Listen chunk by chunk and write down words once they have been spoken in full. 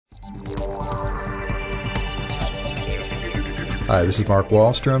Hi, this is Mark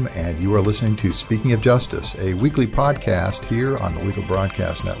Wallstrom, and you are listening to Speaking of Justice, a weekly podcast here on the Legal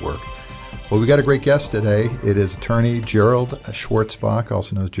Broadcast Network. Well, we got a great guest today. It is attorney Gerald Schwartzbach,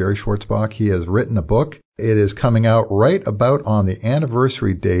 also known as Jerry Schwartzbach. He has written a book. It is coming out right about on the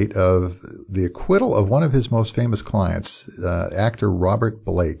anniversary date of the acquittal of one of his most famous clients, actor Robert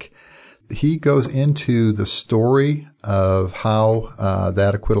Blake. He goes into the story of how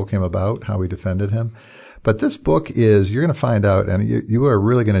that acquittal came about, how he defended him. But this book is, you're going to find out, and you are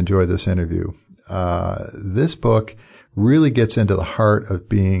really going to enjoy this interview. This book really gets into the heart of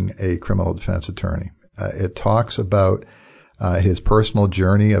being a criminal defense attorney. It talks about his personal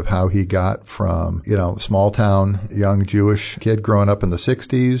journey of how he got from, small town young Jewish kid growing up in the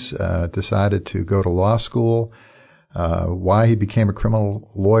 60s, decided to go to law school, why he became a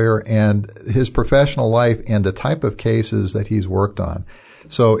criminal lawyer, and his professional life and the type of cases that he's worked on.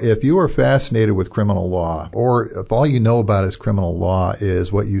 So if you are fascinated with criminal law, or if all you know about is criminal law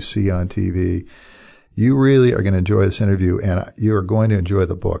is what you see on TV, you really are going to enjoy this interview, and you are going to enjoy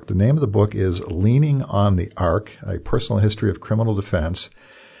the book. The name of the book is Leaning on the Ark, A Personal History of Criminal Defense.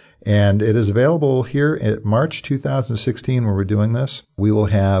 And it is available here in March 2016 when we're doing this. We will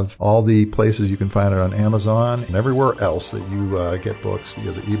have all the places you can find it on Amazon and everywhere else that you get books,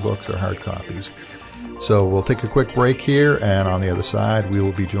 either e-books or hard copies. So we'll take a quick break here, and on the other side, we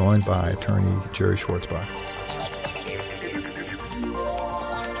will be joined by attorney Jerry Schwartzbach.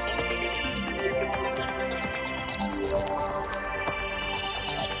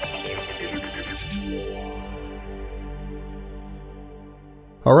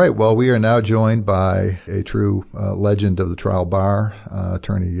 All right, well, we are now joined by a true legend of the trial bar,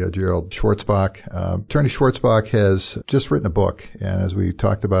 attorney Gerald Schwartzbach. Attorney Schwartzbach has just written a book, and as we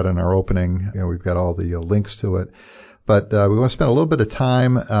talked about in our opening, we've got all the links to it. But we want to spend a little bit of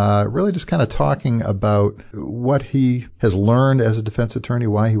time really just kind of talking about what he has learned as a defense attorney,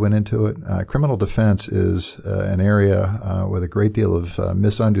 why he went into it. Criminal defense is an area with a great deal of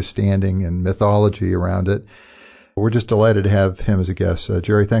misunderstanding and mythology around it. We're just delighted to have him as a guest.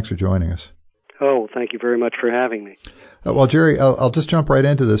 Jerry, thanks for joining us. Oh, thank you very much for having me. Well, Jerry, I'll just jump right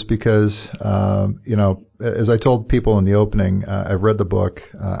into this because, as I told people in the opening, I've read the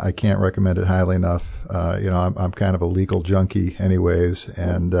book. I can't recommend it highly enough. I'm kind of a legal junkie anyways.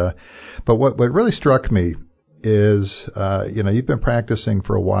 And but what really struck me is, you've been practicing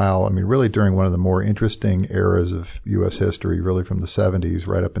for a while. I mean, really during one of the more interesting eras of U.S. history, really from the 70s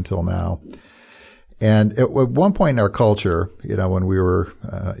right up until now. And at one point in our culture, when we were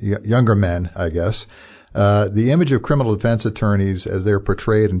younger men, I guess, the image of criminal defense attorneys as they're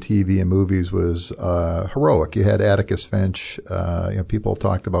portrayed in TV and movies was heroic. You had Atticus Finch, people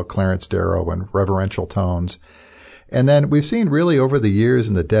talked about Clarence Darrow in reverential tones. And then we've seen really over the years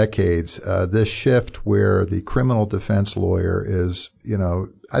and the decades this shift where the criminal defense lawyer is,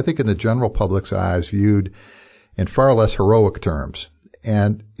 I think in the general public's eyes viewed in far less heroic terms.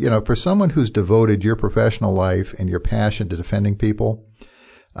 And, for someone who's devoted your professional life and your passion to defending people,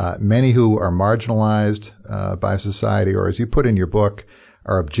 many who are marginalized by society, or as you put in your book,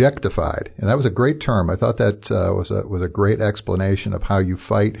 are objectified. And that was a great term. I thought that was a great explanation of how you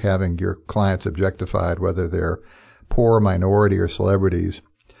fight having your clients objectified, whether they're poor, minority, or celebrities.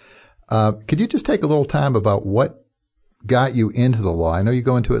 Could you just take a little time about what got you into the law? I know you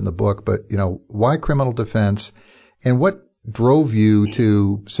go into it in the book, but, why criminal defense, and what drove you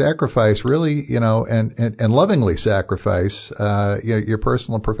to sacrifice really, and lovingly sacrifice, your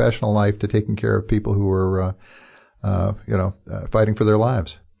personal and professional life to taking care of people who were, fighting for their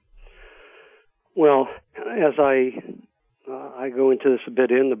lives? Well, as I go into this a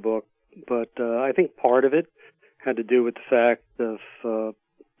bit in the book, but I think part of it had to do with the fact of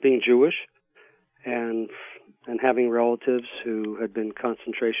being Jewish and having relatives who had been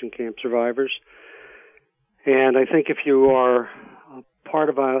concentration camp survivors. And I think if you are part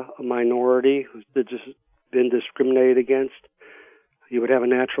of a minority who's just been discriminated against, you would have a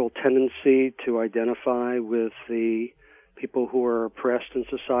natural tendency to identify with the people who are oppressed in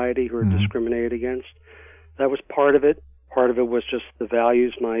society, who are discriminated against. That was part of it. Part of it was just the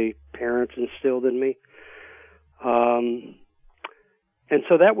values my parents instilled in me. And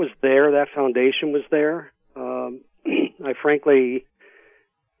so that was there. That foundation was there. I frankly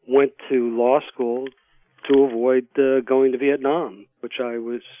went to law school to avoid going to Vietnam, which I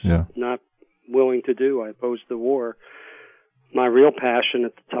was not willing to do. I opposed the war. My real passion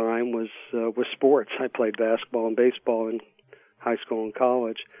at the time was sports. I played basketball and baseball in high school and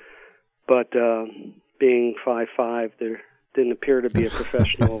college. But being 5'5", there didn't appear to be a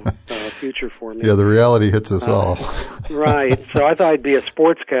professional future for me. Yeah, the reality hits us all. Right. So I thought I'd be a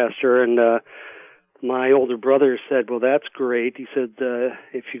sportscaster, and my older brother said, well, that's great. He said,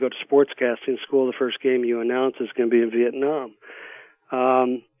 if you go to sportscasting school, the first game you announce is going to be in Vietnam.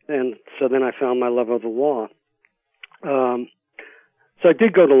 And so then I found my love of the law. So I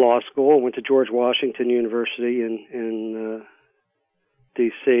did go to law school. I went to George Washington University in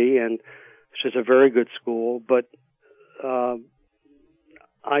D.C., and which is a very good school. But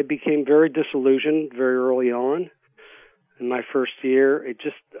I became very disillusioned very early on. In my first year,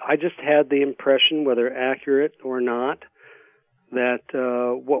 I just had the impression, whether accurate or not, that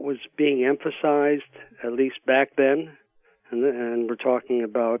what was being emphasized, at least back then, and we're talking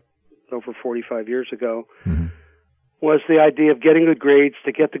about over 45 years ago, mm-hmm. was the idea of getting good grades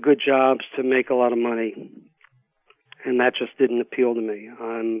to get the good jobs to make a lot of money. And that just didn't appeal to me.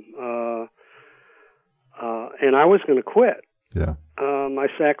 And I was going to quit. Yeah.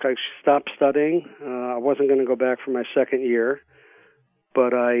 I stopped studying. I wasn't going to go back for my second year,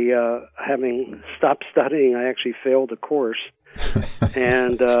 but having stopped studying, I actually failed a course.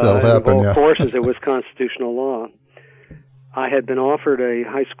 And of all courses, it was constitutional law. I had been offered a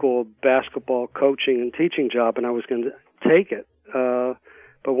high school basketball coaching and teaching job, and I was going to take it.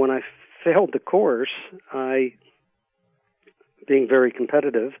 But when I failed the course, being very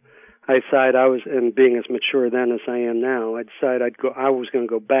competitive, I decided and being as mature then as I am now, I decided I was going to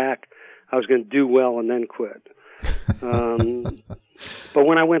go back. I was going to do well and then quit. But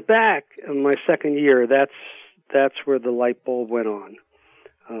when I went back in my second year, that's where the light bulb went on.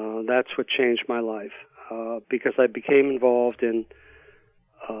 That's what changed my life, because I became involved in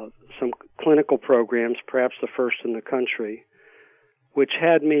some clinical programs, perhaps the first in the country, which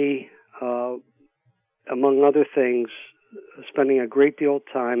had me, among other things, spending a great deal of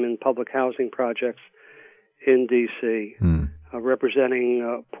time in public housing projects in D.C.,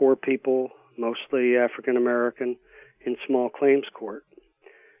 representing poor people, mostly African American, in small claims court.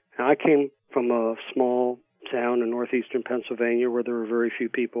 Now, I came from a small town in northeastern Pennsylvania where there were very few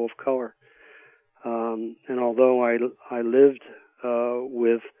people of color. And although I lived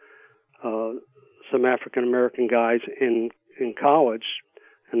with some African American guys in college,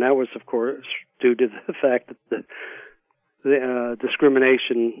 and that was, of course, due to the fact that the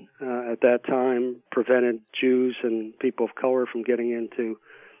discrimination at that time prevented Jews and people of color from getting into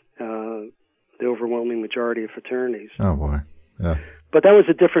the overwhelming majority of fraternities. Oh, boy. Yeah. But that was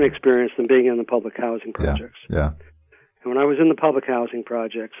a different experience than being in the public housing projects. Yeah. And when I was in the public housing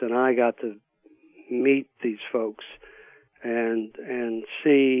projects and I got to meet these folks and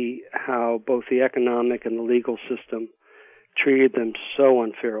see how both the economic and the legal system treated them so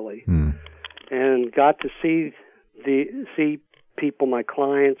unfairly, and got to see people, my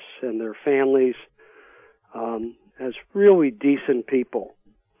clients and their families, as really decent people.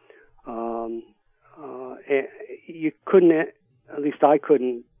 You couldn't, at least I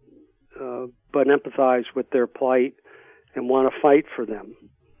couldn't, but empathize with their plight and want to fight for them.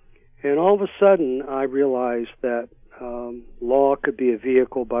 And all of a sudden, I realized that law could be a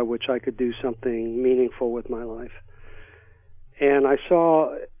vehicle by which I could do something meaningful with my life. And I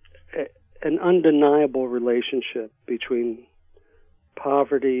saw an undeniable relationship between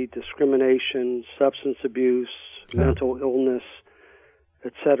poverty, discrimination, substance abuse, mental illness,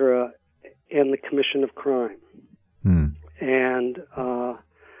 etc., and the commission of crime.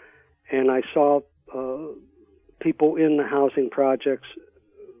 And I saw people in the housing projects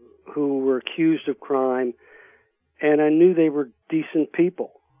who were accused of crime, and I knew they were decent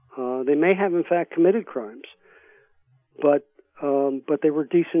people. They may have, in fact, committed crimes, but they were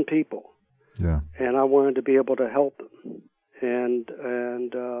decent people. Yeah. And I wanted to be able to help them. And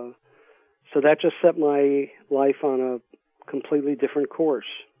so that just set my life on a completely different course,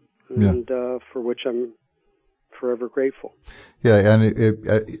 and for which I'm forever grateful. Yeah, and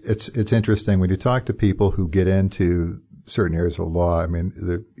it's interesting when you talk to people who get into certain areas of law. I mean,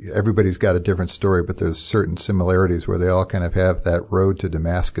 everybody's got a different story, but there's certain similarities where they all kind of have that road to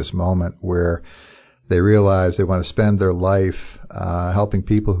Damascus moment where they realize they want to spend their life helping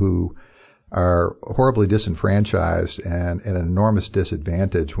people who are horribly disenfranchised and at an enormous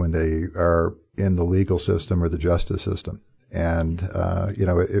disadvantage when they are in the legal system or the justice system. And,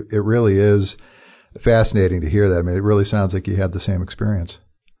 it really is fascinating to hear that. I mean, it really sounds like you had the same experience.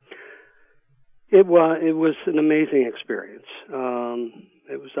 It was an amazing experience.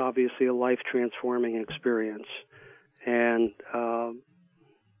 It was obviously a life-transforming experience. And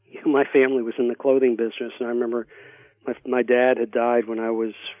my family was in the clothing business, and I remember my dad had died when I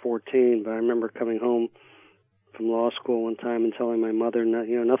was 14, but I remember coming home from law school one time and telling my mother,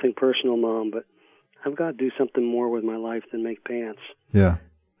 nothing personal, Mom, but I've got to do something more with my life than make pants. Yeah.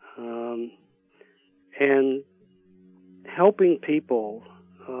 And helping people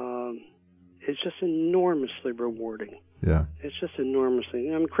is just enormously rewarding. Yeah. It's just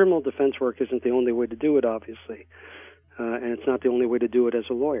enormously. I mean, criminal defense work isn't the only way to do it, obviously, and it's not the only way to do it as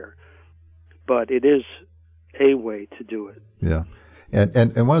a lawyer, but it is a way to do it. Yeah.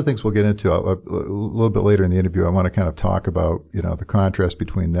 And one of the things we'll get into a little bit later in the interview, I want to kind of talk about, the contrast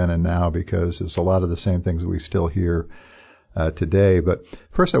between then and now, because it's a lot of the same things that we still hear today. But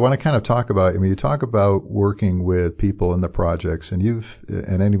first, I want to kind of talk about, you talk about working with people in the projects, and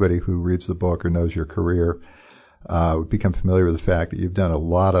and anybody who reads the book or knows your career, become familiar with the fact that you've done a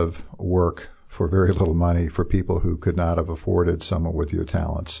lot of work for very little money for people who could not have afforded someone with your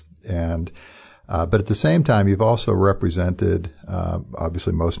talents. But at the same time, you've also represented,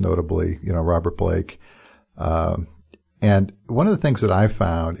 obviously most notably, Robert Blake. And one of the things that I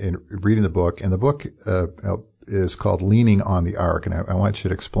found in reading the book, and the book is called Leaning on the Ark, and I want you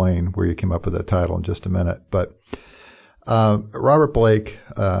to explain where you came up with that title in just a minute. But Robert Blake,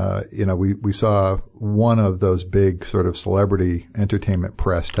 we saw one of those big sort of celebrity entertainment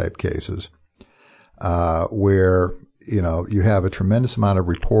press type cases where you have a tremendous amount of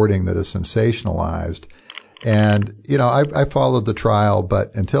reporting that is sensationalized. And, I followed the trial,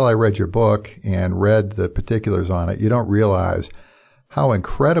 but until I read your book and read the particulars on it, you don't realize how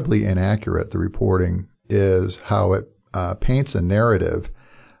incredibly inaccurate the reporting is, how it paints a narrative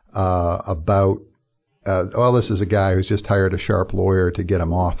about, this is a guy who's just hired a sharp lawyer to get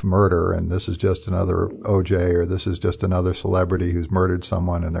him off murder, and this is just another OJ, or this is just another celebrity who's murdered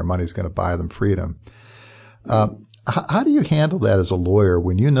someone and their money's going to buy them freedom. How do you handle that as a lawyer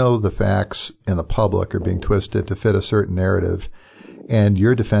when you know the facts in the public are being twisted to fit a certain narrative and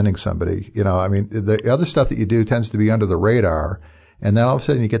you're defending somebody? The other stuff that you do tends to be under the radar, and then all of a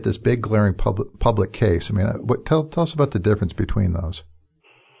sudden you get this big glaring public case. Tell us about the difference between those.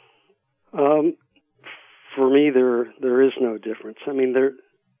 For me, there is no difference.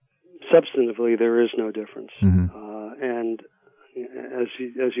 Substantively, there is no difference. Mm-hmm. And as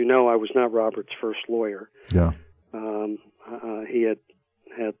you know, I was not Robert's first lawyer. Yeah. He had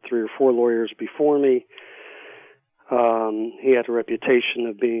 3 or 4 lawyers before me. He had a reputation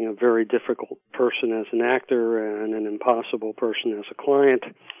of being a very difficult person as an actor and an impossible person as a client.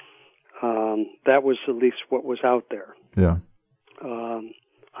 That was at least what was out there. Yeah.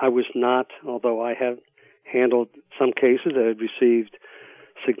 I was not, although I have handled some cases that had received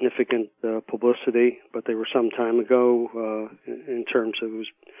significant publicity, but they were some time ago in terms of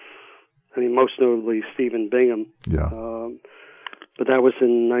most notably Stephen Bingham. Yeah. But that was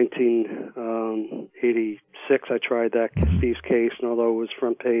in 1986. I tried that Steve's case, and although it was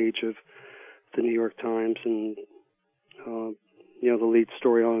front page of the New York Times and the lead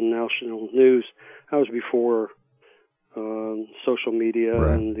story on national news, that was before social media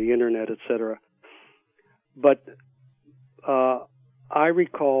and the internet, etc. But I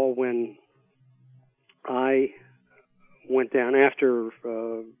recall when I went down after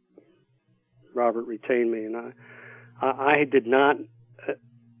Robert retained me, and I did not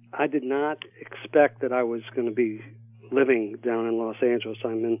expect that I was going to be living down in Los Angeles.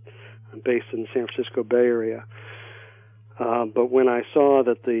 I'm based in the San Francisco Bay Area. But when I saw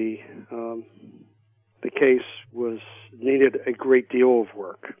that the case needed a great deal of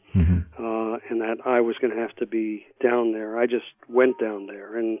work, and that I was going to have to be down there, I just went down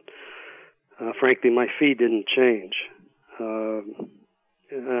there, and frankly, my fee didn't change.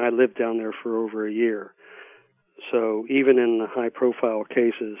 I lived down there for over a year. So even in the high-profile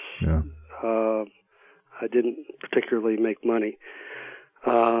cases, I didn't particularly make money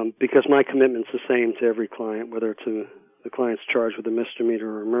because my commitment's the same to every client, whether it's the client's charged with a misdemeanor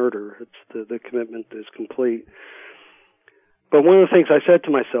or a murder. It's the commitment is complete. But one of the things I said to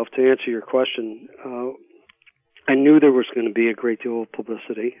myself, to answer your question, I knew there was going to be a great deal of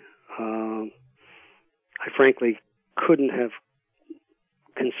publicity. I frankly couldn't have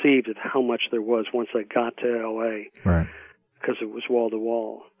conceived of how much there was once I got to L.A. Right. Because it was wall to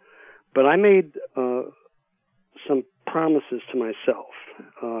wall. But I made some promises to myself,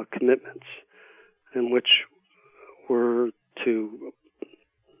 commitments, in which were to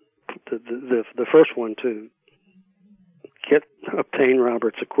the first one to obtain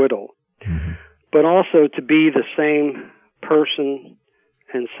Robert's acquittal, but also to be the same person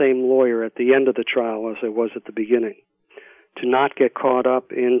and same lawyer at the end of the trial as I was at the beginning, to not get caught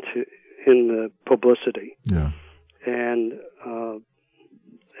up in the publicity. Yeah. And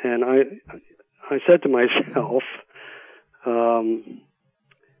I said to myself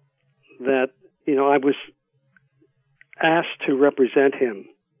that I was asked to represent him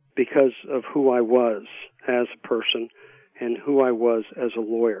because of who I was as a person and who I was as a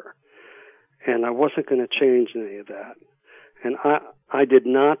lawyer, and I wasn't going to change any of that. And I did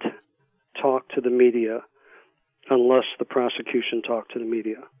not talk to the media unless the prosecution talked to the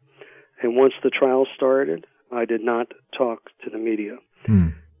media. And once the trial started, I did not talk to the media.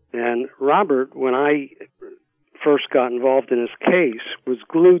 And Robert, when I first got involved in his case, was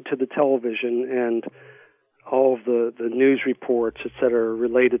glued to the television and all of the news reports, et cetera,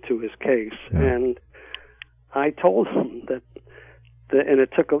 related to his case. And I told him that, and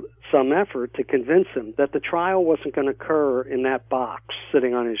it took some effort to convince him that the trial wasn't going to occur in that box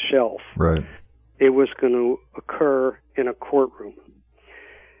sitting on his shelf. Right. It was going to occur in a courtroom.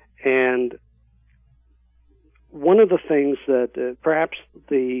 And one of the things that perhaps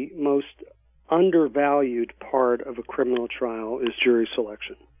the most undervalued part of a criminal trial is jury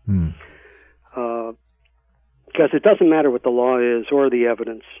selection. Because it doesn't matter what the law is or the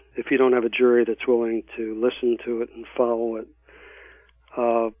evidence if you don't have a jury that's willing to listen to it and follow it.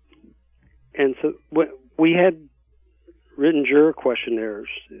 And so we had written juror questionnaires.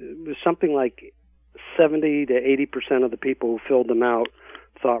 It was something like 70 to 80% of the people who filled them out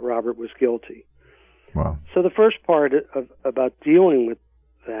thought Robert was guilty. Wow. So the first part about dealing with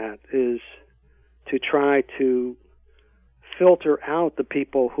that is to try to filter out the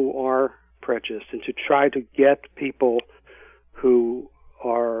people who are prejudiced and to try to get people who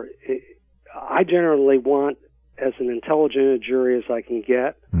are, I generally want as an intelligent a jury as I can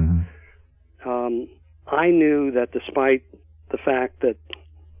get. I knew that despite the fact that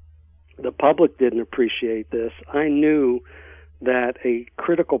the public didn't appreciate this, I knew that a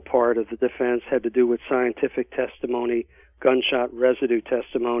critical part of the defense had to do with scientific testimony, gunshot residue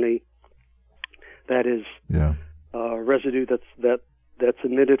testimony. That is, residue that's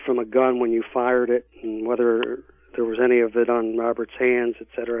emitted from a gun when you fired it, and whether there was any of it on Robert's hands,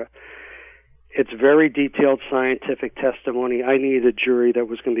 etc. It's very detailed scientific testimony. I needed a jury that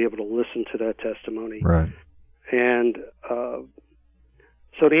was going to be able to listen to that testimony. Right. And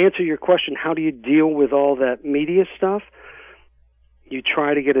so to answer your question, how do you deal with all that media stuff? You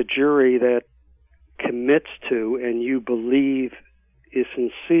try to get a jury that commits to and you believe is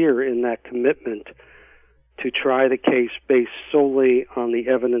sincere in that commitment to try the case based solely on the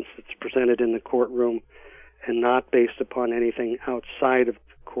evidence that's presented in the courtroom and not based upon anything outside of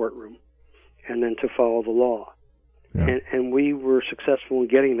the courtroom, and then to follow the law. And we were successful in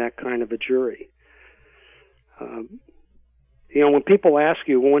getting that kind of a jury. When people ask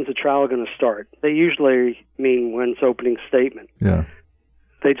you, when's the trial going to start, they usually mean when's opening statement. Yeah.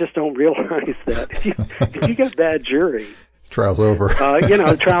 They just don't realize that. If you get a bad jury, trial's over.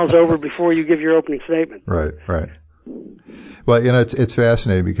 The trial's over before you give your opening statement. Right. Well, it's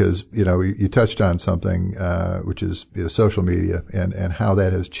fascinating because, you touched on something, which is social media and how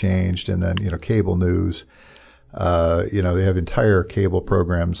that has changed. And then, cable news, they have entire cable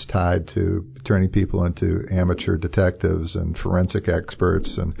programs tied to turning people into amateur detectives and forensic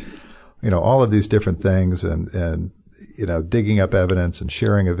experts and, all of these different things and digging up evidence and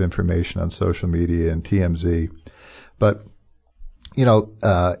sharing of information on social media and TMZ. But,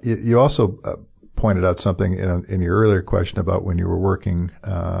 you also pointed out something in your earlier question about when you were working,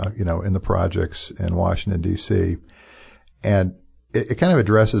 in the projects in Washington, D.C. And it kind of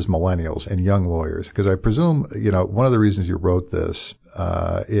addresses millennials and young lawyers, because I presume, one of the reasons you wrote this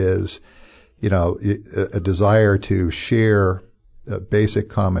is, a desire to share basic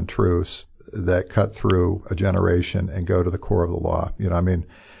common truths that cut through a generation and go to the core of the law.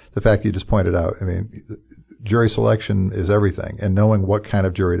 The fact you just pointed out, jury selection is everything, and knowing what kind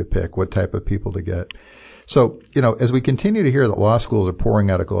of jury to pick, what type of people to get. So, as we continue to hear that law schools are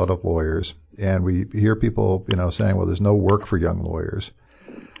pouring out a glut of lawyers, and we hear people, saying, well, there's no work for young lawyers.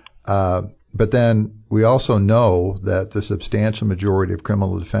 But then we also know that the substantial majority of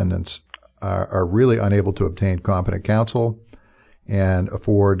criminal defendants are really unable to obtain competent counsel and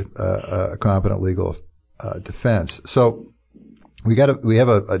afford a competent legal defense. So we have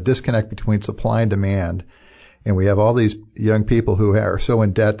a disconnect between supply and demand, and we have all these young people who are so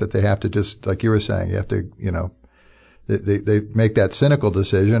in debt that they have to just, like you were saying, you have to, they make that cynical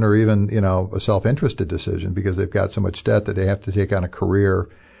decision or even, a self-interested decision because they've got so much debt that they have to take on a career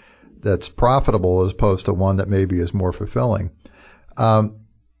that's profitable as opposed to one that maybe is more fulfilling.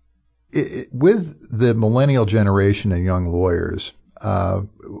 With the millennial generation and young lawyers, how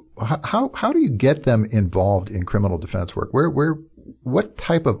do you get them involved in criminal defense work? What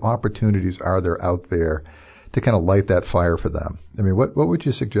type of opportunities are there out there to kind of light that fire for them? What would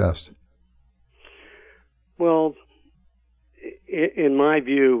you suggest? Well, in my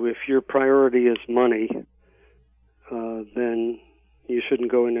view, if your priority is money, then you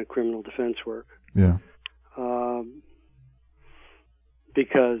shouldn't go into criminal defense work. Yeah.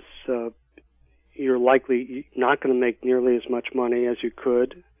 Because you're likely not going to make nearly as much money as you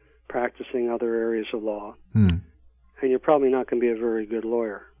could, practicing other areas of law. Hmm. And you're probably not going to be a very good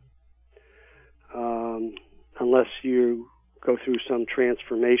lawyer unless you go through some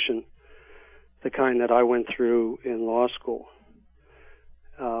transformation, the kind that I went through in law school.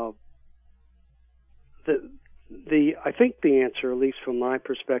 I think the answer, at least from my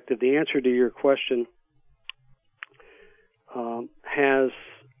perspective, the answer to your question has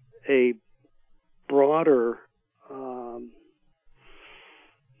a broader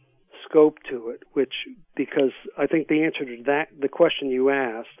scope to it, because I think the answer to that, the question you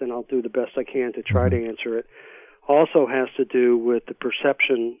asked, and I'll do the best I can to try to answer it, also has to do with the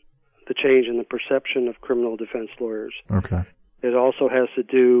perception, the change in the perception of criminal defense lawyers. Okay. It also has to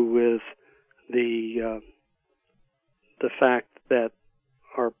do with the fact that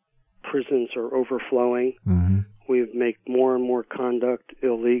our prisons are overflowing. Mm-hmm. We make more and more conduct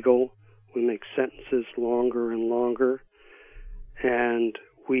illegal. We make sentences longer and longer. And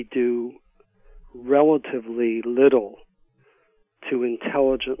we do relatively little to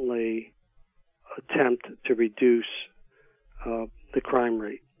intelligently attempt to reduce the crime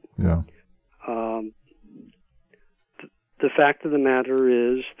rate. Yeah. The fact of the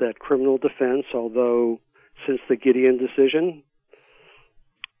matter is that criminal defense, although since the Gideon decision,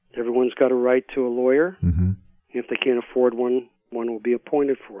 everyone's got a right to a lawyer. Mm-hmm. If they can't afford one, one will be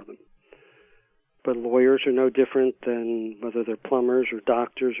appointed for them. But lawyers are no different than whether they're plumbers or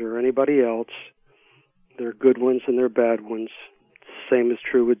doctors or anybody else. There are good ones and there are bad ones. Same is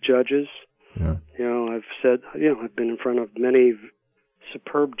true with judges. Yeah. I've been in front of many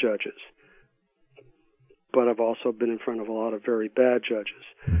superb judges, but I've also been in front of a lot of very bad judges.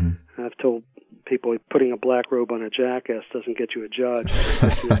 Mm-hmm. I've told people putting a black robe on a jackass doesn't get you a judge. It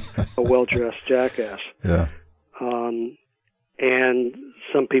gets you a well-dressed jackass. Yeah. And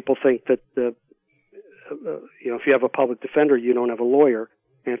some people think that if you have a public defender, you don't have a lawyer.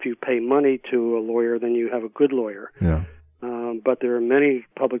 And if you pay money to a lawyer, then you have a good lawyer. Yeah. But there are many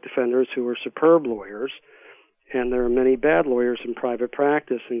public defenders who are superb lawyers, and there are many bad lawyers in private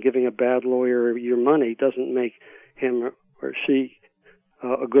practice. And giving a bad lawyer your money doesn't make him or she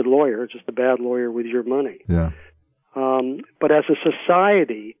a good lawyer. It's just a bad lawyer with your money. Yeah. But as a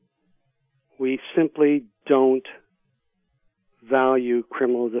society, we simply don't value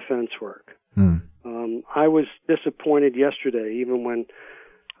criminal defense work. Hmm. I was disappointed yesterday, even when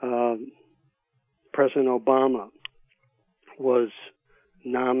President Obama was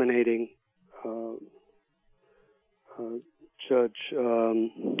nominating Judge.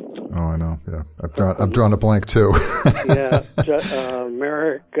 I know. Yeah, I've drawn a blank too.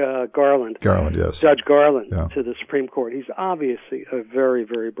 Merrick Garland. Garland, yes. Judge Garland, yeah. to the Supreme Court. He's obviously a very,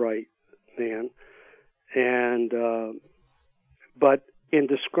 very bright man, and but in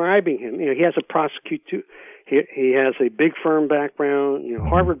describing him, he has a he has a big firm background,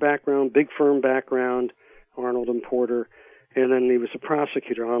 Harvard background, big firm background, Arnold and Porter, and then he was a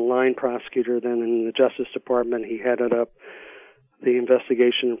prosecutor, online prosecutor. Then in the Justice Department, he headed up the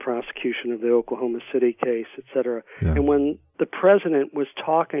investigation and prosecution of the Oklahoma City case, et cetera. Yeah. And when the president was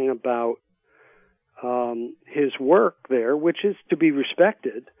talking about his work there, which is to be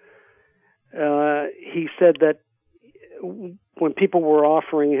respected, he said that when people were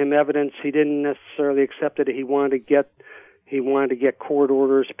offering him evidence, he didn't necessarily accept it. He wanted to get court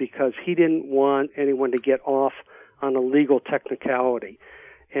orders because he didn't want anyone to get off on a legal technicality.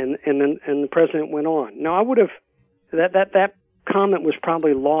 And the president went on. Now, I would have that comment was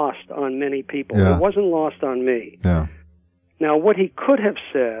probably lost on many people. Yeah. It wasn't lost on me. Yeah. Now, what he could have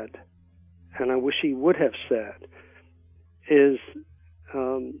said, and I wish he would have said, is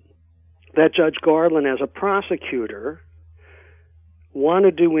that Judge Garland, as a prosecutor,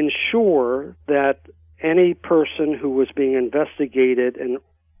 wanted to ensure that any person who was being investigated and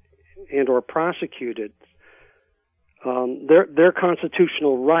or prosecuted, their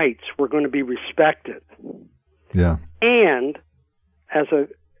constitutional rights were going to be respected. Yeah. And as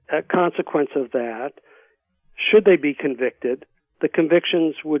a consequence of that, should they be convicted, the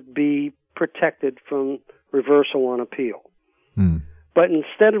convictions would be protected from reversal on appeal. Hmm. But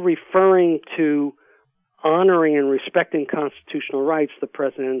instead of referring to honoring and respecting constitutional rights, the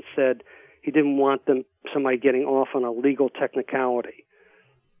president said he didn't want somebody getting off on a legal technicality.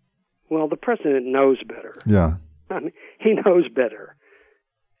 Well, the president knows better. Yeah. I mean, he knows better.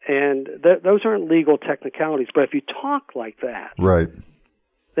 And those aren't legal technicalities. But if you talk like that, right,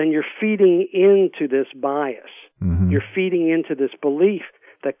 then you're feeding into this bias. Mm-hmm. You're feeding into this belief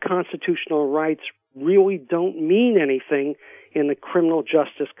that constitutional rights really don't mean anything in the criminal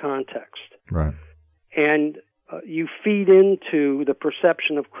justice context. Right. And you feed into the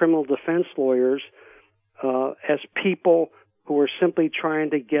perception of criminal defense lawyers as people who are simply trying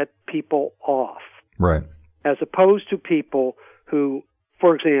to get people off. Right. As opposed to people who,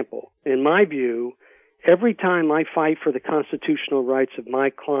 for example, in my view, every time I fight for the constitutional rights of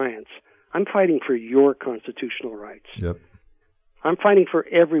my clients, I'm fighting for your constitutional rights. Yep. I'm fighting for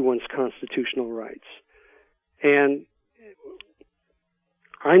everyone's constitutional rights. And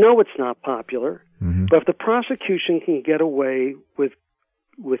I know it's not popular, but if the prosecution can get away with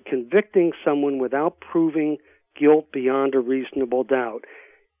convicting someone without proving guilt beyond a reasonable doubt,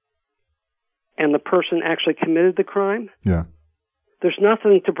 and the person actually committed the crime, there's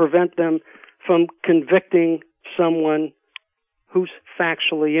nothing to prevent them from convicting someone who's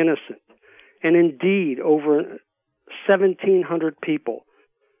factually innocent. And indeed, over 1,700 people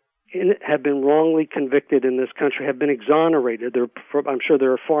have been wrongly convicted in this country, have been exonerated. I'm sure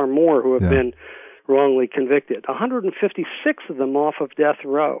there are far more who have been wrongly convicted. 156 of them off of death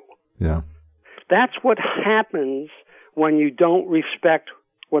row. Yeah. That's what happens when you don't respect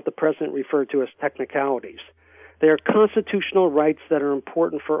what the president referred to as technicalities. They are constitutional rights that are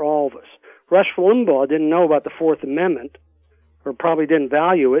important for all of us. Rush Limbaugh didn't know about the Fourth Amendment, or probably didn't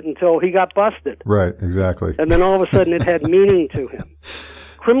value it until he got busted. Right, exactly. And then all of a sudden it had meaning to him.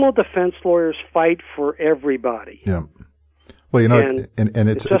 Criminal defense lawyers fight for everybody. Yeah. Well, you know, and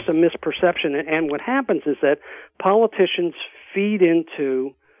it's just a misperception. And what happens is that politicians feed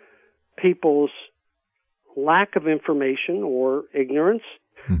into people's lack of information or ignorance,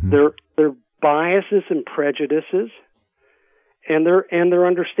 their biases and prejudices, and their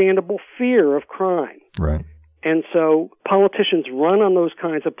understandable fear of crime. Right. And so politicians run on those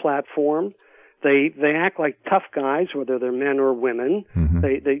kinds of platforms. They act like tough guys, whether they're men or women.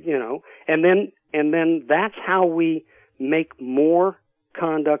 They and then that's how we make more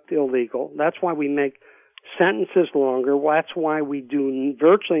conduct illegal. That's why we make sentences longer. That's why we do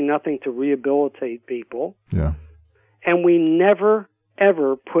virtually nothing to rehabilitate people. Yeah. And we never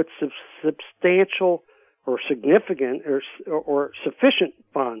ever put substantial or significant or sufficient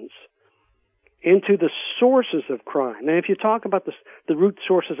funds into the sources of crime. And if you talk about the root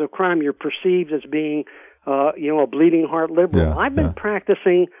sources of crime, you're perceived as being, a bleeding heart liberal. Yeah, I've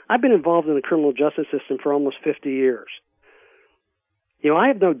been involved in the criminal justice system for almost 50 years. I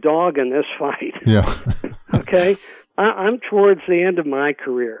have no dog in this fight. Yeah. Okay? I'm towards the end of my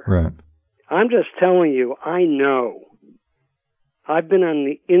career. Right. I'm just telling you, I know. I've been on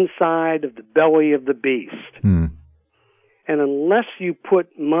the inside of the belly of the beast. And unless you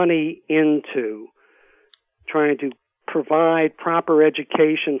put money into trying to provide proper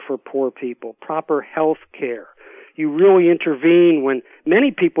education for poor people, proper health care, you really intervene when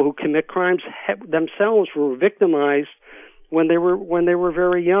many people who commit crimes themselves were victimized when they were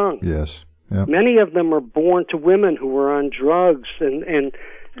very young. Yes. Yep. Many of them are born to women who were on drugs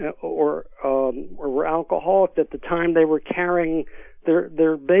or were alcoholic at the time they were carrying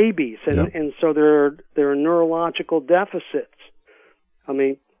their babies, and so there are neurological deficits. I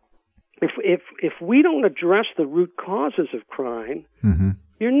mean, if we don't address the root causes of crime,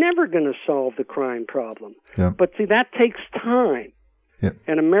 you're never going to solve the crime problem. Yep. But see, that takes time,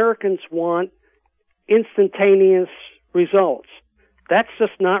 and Americans want instantaneous results. That's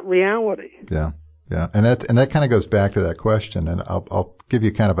just not reality. Yeah, and that kind of goes back to that question, and I'll give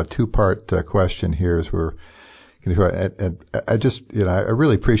you kind of a two-part question here as we're. I just, I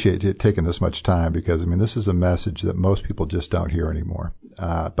really appreciate you taking this much time because, this is a message that most people just don't hear anymore.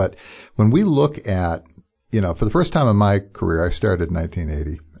 But when we look at, for the first time in my career, I started in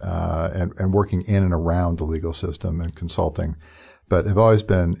 1980 and working in and around the legal system and consulting, but have always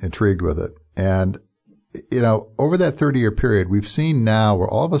been intrigued with it. And, over that 30-year period, we've seen now where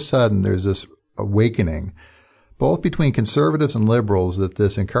all of a sudden there's this awakening both between conservatives and liberals that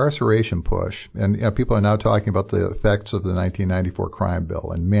this incarceration push, and people are now talking about the effects of the 1994 crime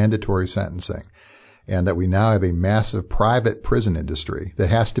bill and mandatory sentencing, and that we now have a massive private prison industry that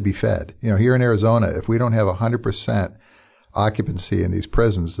has to be fed. Here in Arizona, if we don't have 100% occupancy in these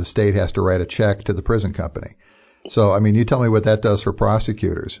prisons, the state has to write a check to the prison company. So, you tell me what that does for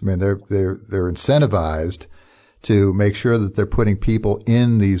prosecutors. They're incentivized to make sure that they're putting people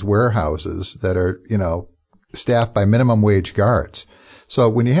in these warehouses that are, staffed by minimum wage guards. So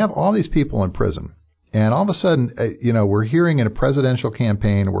when you have all these people in prison, and all of a sudden, we're hearing in a presidential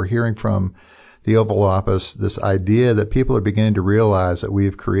campaign, we're hearing from the Oval Office this idea that people are beginning to realize that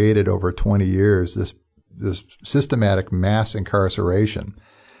we've created over 20 years this systematic mass incarceration.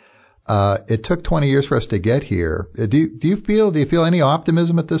 It took 20 years for us to get here. Do you feel any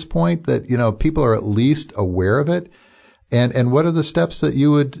optimism at this point that, people are at least aware of it? And what are the steps that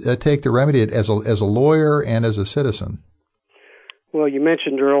you would take to remedy it as a lawyer and as a citizen? Well, you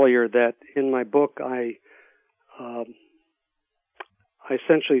mentioned earlier that in my book I I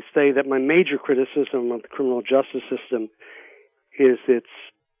essentially say that my major criticism of the criminal justice system is its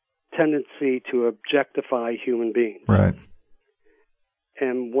tendency to objectify human beings. Right.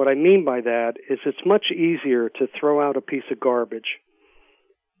 And what I mean by that is it's much easier to throw out a piece of garbage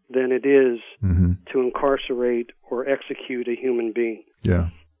than it is to incarcerate or execute a human being. Yeah.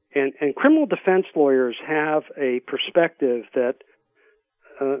 And criminal defense lawyers have a perspective that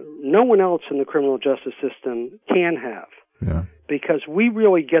no one else in the criminal justice system can have. Yeah. Because we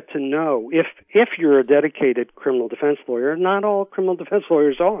really get to know, if you're a dedicated criminal defense lawyer, not all criminal defense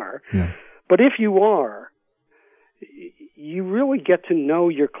lawyers are, but if you are, you really get to know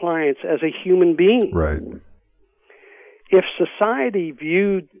your clients as a human being. Right. If society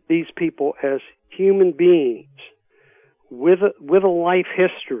viewed these people as human beings with a life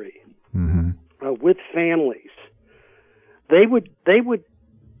history, with families, they would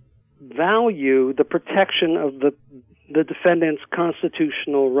value the protection of the defendant's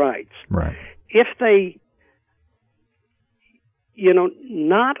constitutional rights. Right. If they,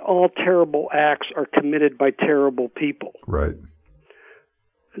 not all terrible acts are committed by terrible people. Right.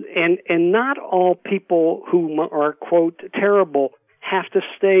 And not all people who are, quote, terrible have to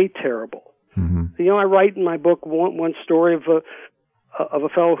stay terrible. I write in my book one story of a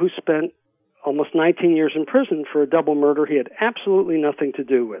fellow who spent almost 19 years in prison for a double murder he had absolutely nothing to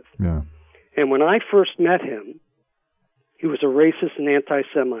do with. Yeah. And when I first met him, he was a racist and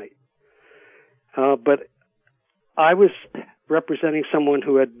anti-Semite. But I was representing someone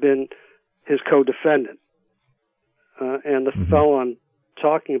who had been his co-defendant. And the fellow I'm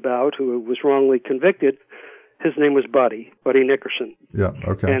talking about, who was wrongly convicted, his name was Buddy Nickerson. Yeah,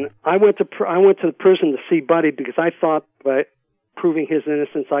 okay. And I went to the prison to see Buddy because I thought by proving his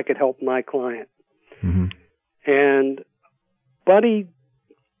innocence I could help my client. And Buddy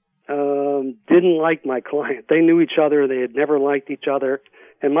didn't like my client. They knew each other. They had never liked each other.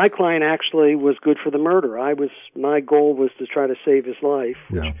 And my client actually was good for the murder. My goal was to try to save his life,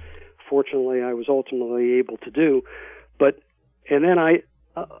 which fortunately I was ultimately able to do. But when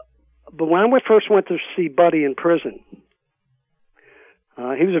I first went to see Buddy in prison,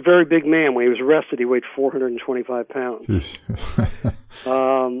 he was a very big man. When he was arrested, he weighed 425 pounds.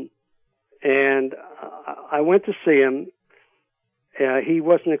 And I went to see him. He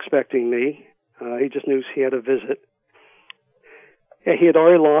wasn't expecting me. He just knew he had a visit. He had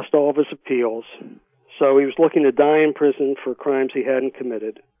already lost all of his appeals, so he was looking to die in prison for crimes he hadn't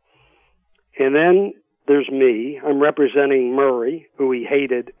committed. And then there's me. I'm representing Murray, who he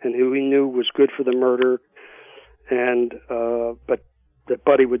hated and who he knew was good for the murder, and but that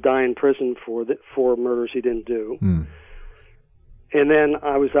Buddy would die in prison for murders he didn't do. And then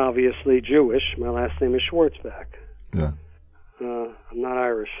I was obviously Jewish. My last name is Schwartzbach. Yeah. I'm not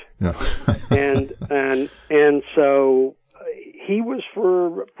Irish. Yeah. and so he was,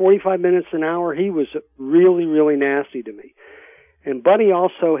 for 45 minutes, an hour, he was really, really nasty to me. And Buddy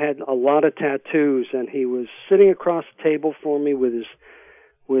also had a lot of tattoos, and he was sitting across the table from me with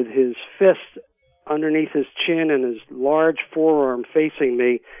his fist underneath his chin and his large forearm facing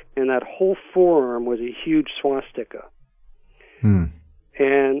me, and that whole forearm was a huge swastika.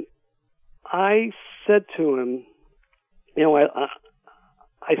 And I said to him,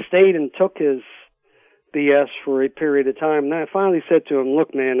 I stayed and took his BS for a period of time, and I finally said to him,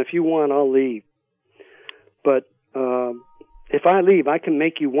 look, man, if you want, I'll leave. But if I leave, I can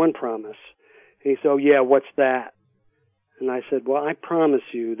make you one promise. And he said, oh, yeah, what's that? And I said, well, I promise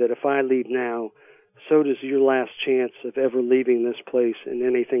you that if I leave now, so does your last chance of ever leaving this place in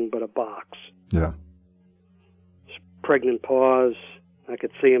anything but a box. Yeah. Pregnant pause. I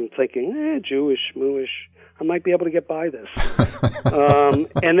could see him thinking, Jewish, mooish, I might be able to get by this. And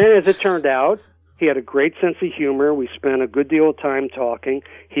then as it turned out, he had a great sense of humor. We spent a good deal of time talking.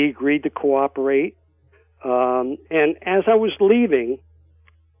 He agreed to cooperate. And as I was leaving,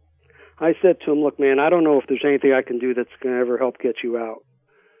 I said to him, look, man, I don't know if there's anything I can do that's going to ever help get you out.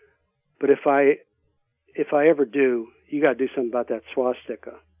 But if I ever do, you got to do something about that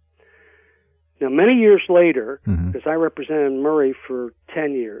swastika. Now, many years later, because I represented Murray for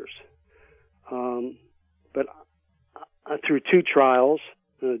 10 years, but through 2 trials,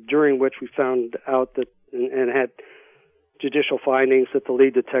 during which we found out that and had judicial findings that the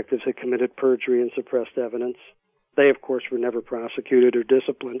lead detectives had committed perjury and suppressed evidence. They, of course, were never prosecuted or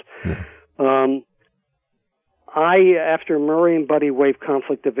disciplined. After Murray and Buddy waived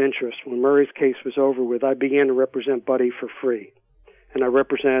conflict of interest, when Murray's case was over with, I began to represent Buddy for free. And I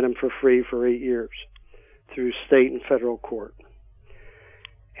represented him for free for 8 years through state and federal court.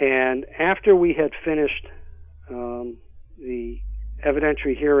 And after we had finished the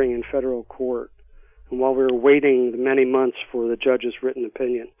evidentiary hearing in federal court, and while we were waiting the many months for the judge's written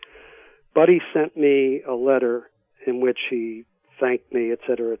opinion, Buddy sent me a letter in which he thanked me, et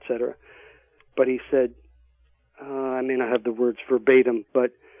cetera, et cetera. But he said, I may not have the words verbatim,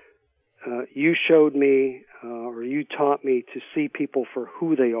 but you showed me or you taught me to see people for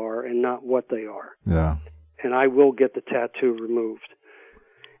who they are and not what they are. Yeah. And I will get the tattoo removed.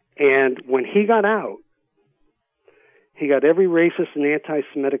 And when he got out, he got every racist and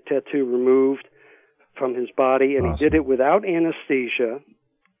anti-Semitic tattoo removed from his body, and Awesome. he did it without anesthesia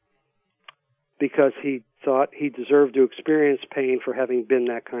because he thought he deserved to experience pain for having been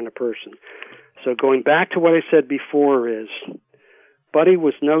that kind of person. So going back to what I said before is, Buddy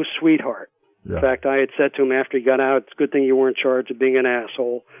was no sweetheart. Yeah. In fact, I had said to him after he got out, it's a good thing you weren't charged of being an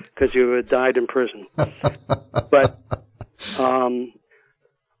asshole because you had died in prison. But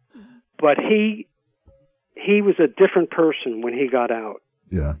he was a different person when he got out.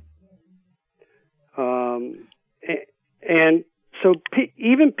 Yeah. And so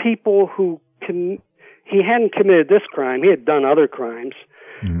even people who he hadn't committed this crime, he had done other crimes,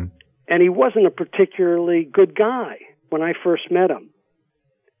 Mm-hmm. and he wasn't a particularly good guy when I first met him.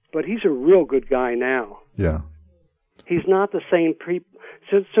 But he's a real good guy now. Yeah. He's not the same people.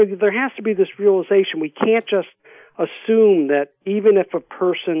 So there has to be this realization. We can't just assume that even if a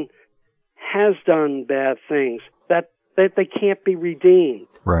person has done bad things, that they can't be redeemed,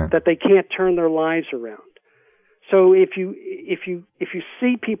 Right. that they can't turn their lives around. So if you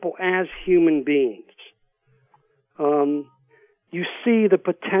see people as human beings, you see the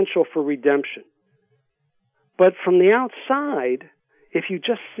potential for redemption. But from the outside, if you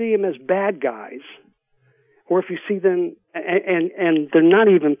just see them as bad guys, or if you see them and they're not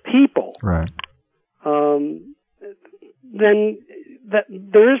even people, Right. then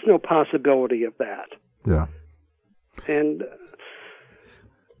there is no possibility of that. Yeah. And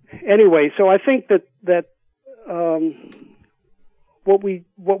anyway, so I think that what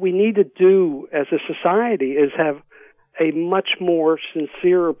we need to do as a society is have a much more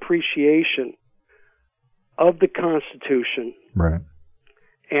sincere appreciation of the Constitution. Right.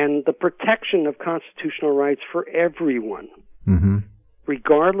 And the protection of constitutional rights for everyone, Mm-hmm.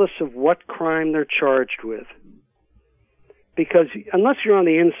 regardless of what crime they're charged with. Because unless you're on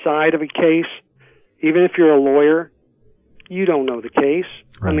the inside of a case, even if you're a lawyer, you don't know the case.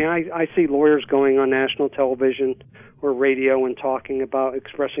 Right. I mean, I see lawyers going on national television or radio and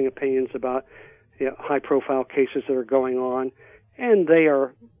expressing opinions about high-profile cases that are going on, and they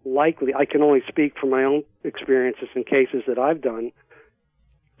are likely, I can only speak from my own experiences in cases that I've done,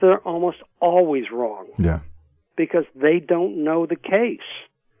 they're almost always wrong. Yeah. Because they don't know the case.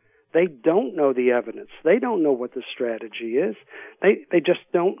 They don't know the evidence. They don't know what the strategy is. They just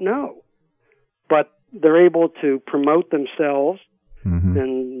don't know. But they're able to promote themselves Mm-hmm.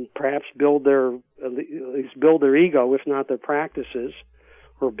 and perhaps at least build their ego, if not their practices,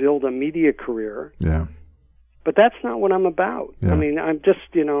 or build a media career. Yeah. But that's not what I'm about. Yeah. I mean, I'm just,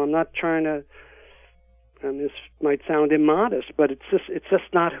 I'm not trying to, this might sound immodest, but it's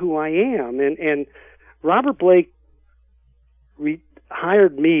just not who I am. And Robert Blake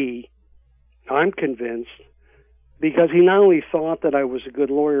hired me, I'm convinced, because he not only thought that I was a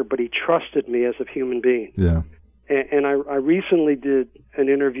good lawyer, but he trusted me as a human being. Yeah. And I recently did an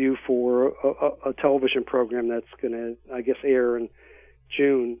interview for a television program that's going to, I guess, air in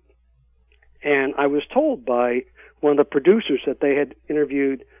June. And I was told by one of the producers that they had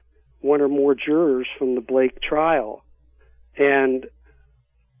interviewed one or more jurors from the Blake trial. And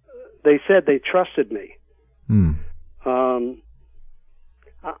they said they trusted me. Hmm.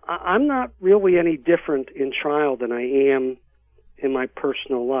 I'm not really any different in trial than I am in my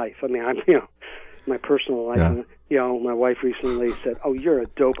personal life. I mean, my personal life. Yeah. And, my wife recently said, "Oh, you're a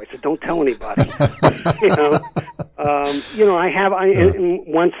dope." I said, "Don't tell anybody." In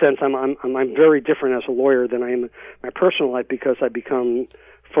one sense, I'm very different as a lawyer than I am in my personal life because I become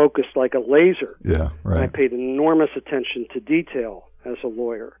focused like a laser. Yeah. Right. I paid enormous attention to detail as a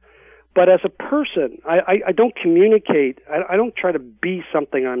lawyer. But as a person, I don't communicate. I don't try to be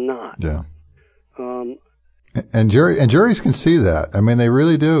something I'm not. Yeah. And juries can see that. I mean, they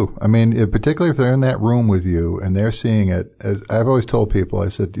really do. I mean, particularly if they're in that room with you and they're seeing it. As I've always told people, I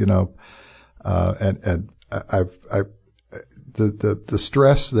said, the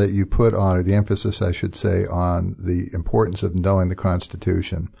stress that you put on, or the emphasis, I should say, on the importance of knowing the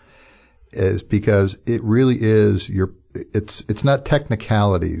Constitution, is because it really is it's not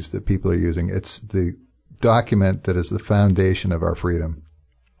technicalities that people are using. It's the document that is the foundation of our freedom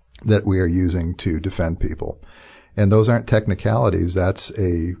that we are using to defend people. And those aren't technicalities. That's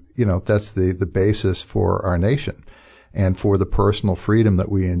the basis for our nation. and for the personal freedom that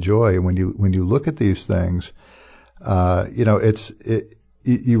we enjoy. When you look at these things, you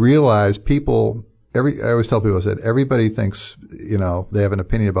realize people. I always tell people that everybody thinks, they have an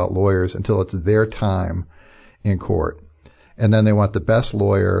opinion about lawyers until it's their time in court. And then they want the best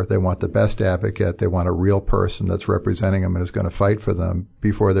lawyer, they want the best advocate, they want a real person that's representing them and is going to fight for them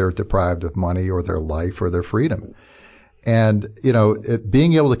before they're deprived of money or their life or their freedom. And,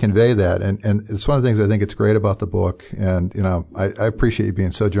 being able to convey that, and it's one of the things I think it's great about the book. And, I appreciate you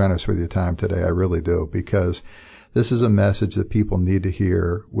being so generous with your time today. I really do, because this is a message that people need to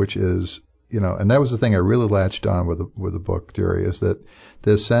hear, which is, and that was the thing I really latched on with the book, Jerry, is that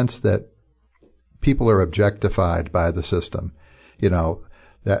this sense that people are objectified by the system.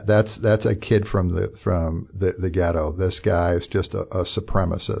 That's a kid from the ghetto. This guy is just a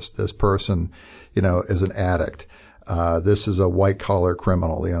supremacist. This person, is an addict. This is a white collar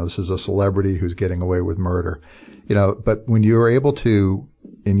criminal. This is a celebrity who's getting away with murder. But when you're able to,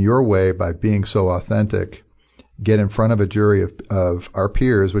 in your way, by being so authentic, get in front of a jury of our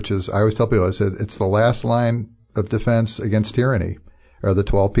peers, which is, I always tell people, I said, it's the last line of defense against tyranny, are the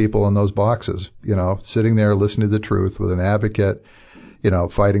 12 people in those boxes, sitting there listening to the truth with an advocate,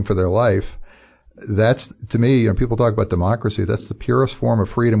 fighting for their life. That's, to me, people talk about democracy, that's the purest form of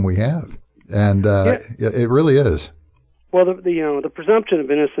freedom we have. And it really is. Well, the presumption of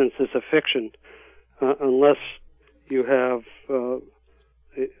innocence is a fiction, unless you have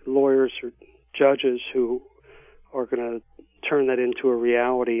lawyers or judges who are going to turn that into a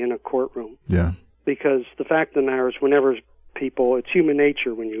reality in a courtroom. Yeah. Because the fact of the matter is, whenever it's human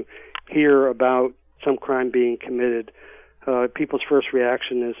nature, when you hear about some crime being committed, people's first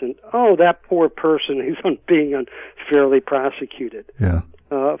reaction isn't, oh, that poor person who's being unfairly prosecuted. Yeah.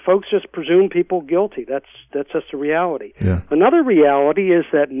 Folks just presume people guilty. That's just a reality. Yeah. Another reality is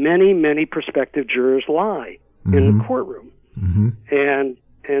that many, many prospective jurors lie in the courtroom. Mm-hmm.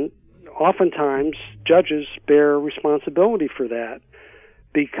 And oftentimes judges bear responsibility for that,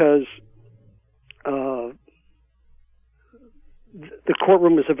 because the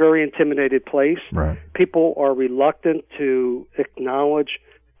courtroom is a very intimidated place. Right. People are reluctant to acknowledge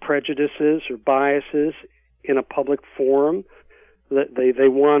prejudices or biases in a public forum. That they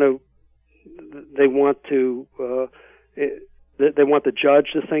want the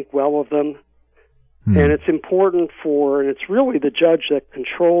judge to think well of them. And it's important and it's really the judge that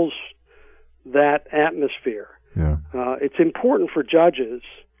controls that atmosphere. Yeah. It's important for judges,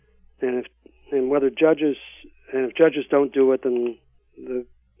 and if judges don't do it, then the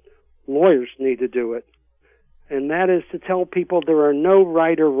lawyers need to do it. And that is to tell people there are no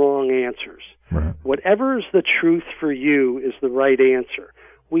right or wrong answers. Right. Whatever is the truth for you is the right answer.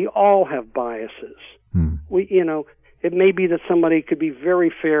 We all have biases. It may be that somebody could be very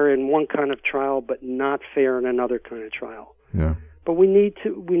fair in one kind of trial, but not fair in another kind of trial. Yeah. But we need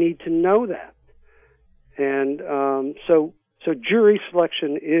to know that. And so jury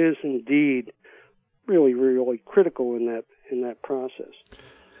selection is indeed really, really critical in that process.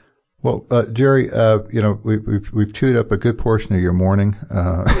 Well, Jerry, we've chewed up a good portion of your morning,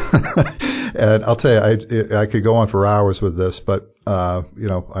 and I'll tell you, I could go on for hours with this, but I'm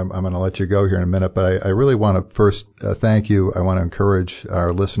going to let you go here in a minute. But I really want to first thank you. I want to encourage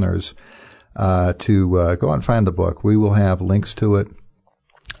our listeners to go out and find the book. We will have links to it,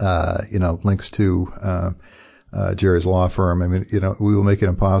 links to Jerry's law firm. I mean, we will make it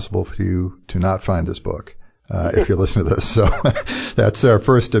impossible for you to not find this book. If you listen to this. So that's our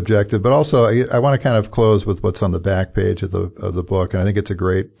first objective. But also, I want to kind of close with what's on the back page of the book. And I think it's a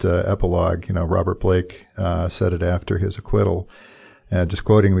great epilogue. Robert Blake said it after his acquittal. Just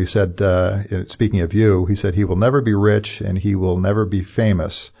quoting him, he said, speaking of you, he said, he will never be rich and he will never be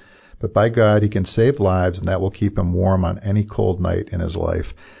famous. But by God, he can save lives, and that will keep him warm on any cold night in his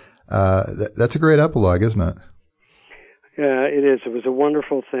life. That's a great epilogue, isn't it? Yeah, it is. It was a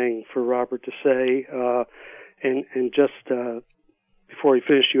wonderful thing for Robert to say. And just before he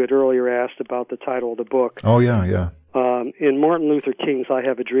finished, you had earlier asked about the title of the book. Oh, yeah. In Martin Luther King's I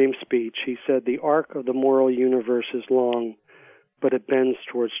Have a Dream speech, he said, the arc of the moral universe is long, but it bends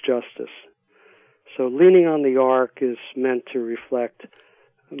towards justice. So leaning on the arc is meant to reflect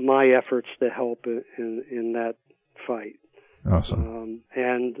my efforts to help in that fight. Awesome.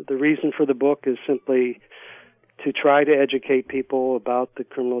 And the reason for the book is simply to try to educate people about the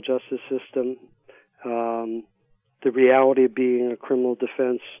criminal justice system, the reality of being a criminal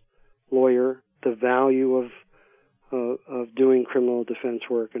defense lawyer, the value of doing criminal defense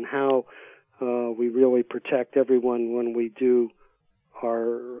work, and how we really protect everyone when we do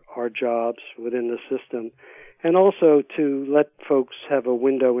our jobs within the system, and also to let folks have a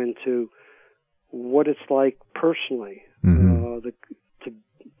window into what it's like personally,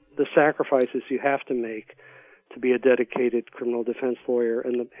 the sacrifices you have to make to be a dedicated criminal defense lawyer,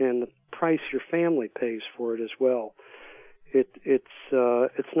 and the price your family pays for it as well.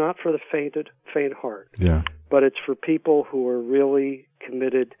 It's not for the faint heart, but it's for people who are really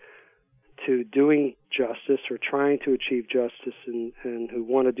committed to doing justice or trying to achieve justice, and who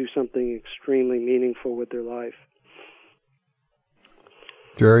want to do something extremely meaningful with their life.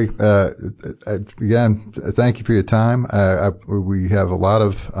 Jerry, again, thank you for your time. We have a lot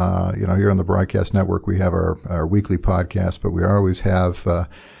of, here on the Broadcast Network, we have our weekly podcast, but we always have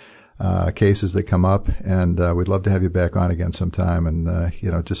cases that come up, and we'd love to have you back on again sometime. And,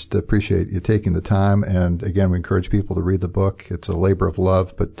 just appreciate you taking the time. And again, we encourage people to read the book. It's a labor of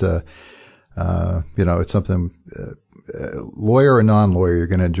love, but, it's something, lawyer or non-lawyer, you're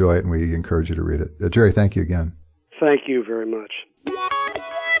going to enjoy it, and we encourage you to read it. Jerry, thank you again. Thank you very much.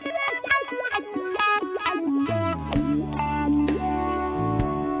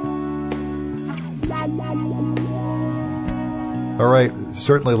 All right,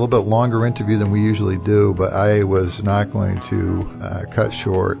 certainly a little bit longer interview than we usually do, but I was not going to cut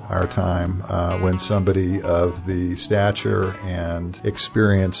short our time when somebody of the stature and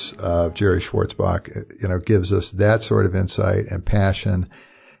experience of Jerry Schwartzbach, gives us that sort of insight and passion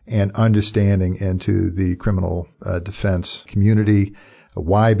and understanding into the criminal defense community,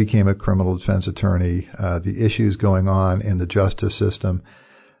 why he became a criminal defense attorney, the issues going on in the justice system.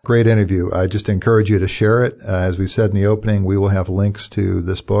 Great interview. I just encourage you to share it. As we said in the opening, we will have links to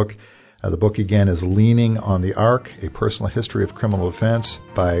this book. The book, again, is Leaning on the Arc, A Personal History of Criminal Defense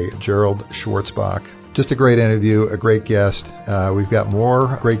by Gerald Schwartzbach. Just a great interview, a great guest. We've got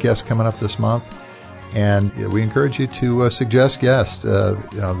more great guests coming up this month, and we encourage you to suggest guests.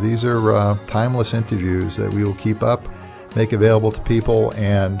 These are timeless interviews that we will keep up, make available to people,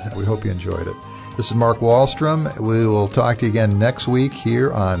 and we hope you enjoyed it. This is Mark Wallstrom. We will talk to you again next week here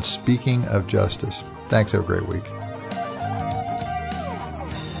on Speaking of Justice. Thanks. Have a great week.